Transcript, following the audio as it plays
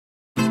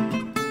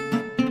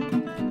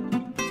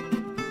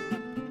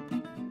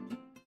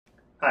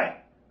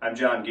Hi, I'm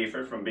John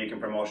Giefer from Beacon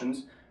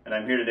Promotions, and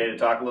I'm here today to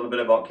talk a little bit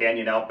about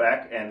Canyon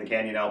Outback and the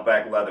Canyon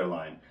Outback leather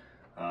line.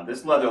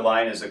 This leather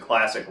line is a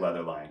classic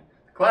leather line.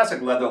 The classic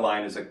leather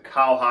line is a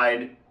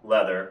cowhide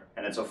leather,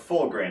 and it's a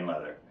full grain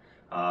leather.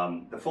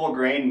 The full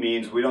grain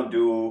means we don't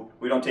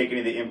take any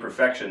of the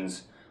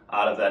imperfections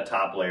out of that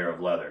top layer of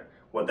leather.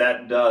 What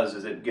that does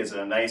is it gives it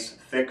a nice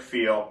thick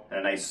feel and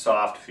a nice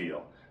soft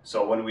feel.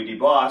 So when we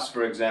deboss,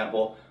 for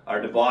example,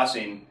 our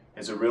debossing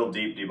is a real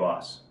deep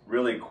deboss,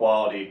 really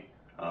quality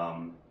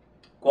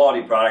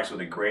products with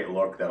a great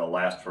look that'll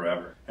last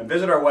forever. And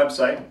visit our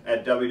website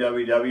at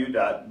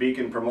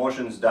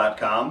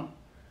www.beaconpromotions.com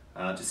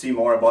to see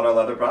more about our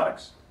leather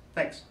products.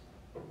 Thanks.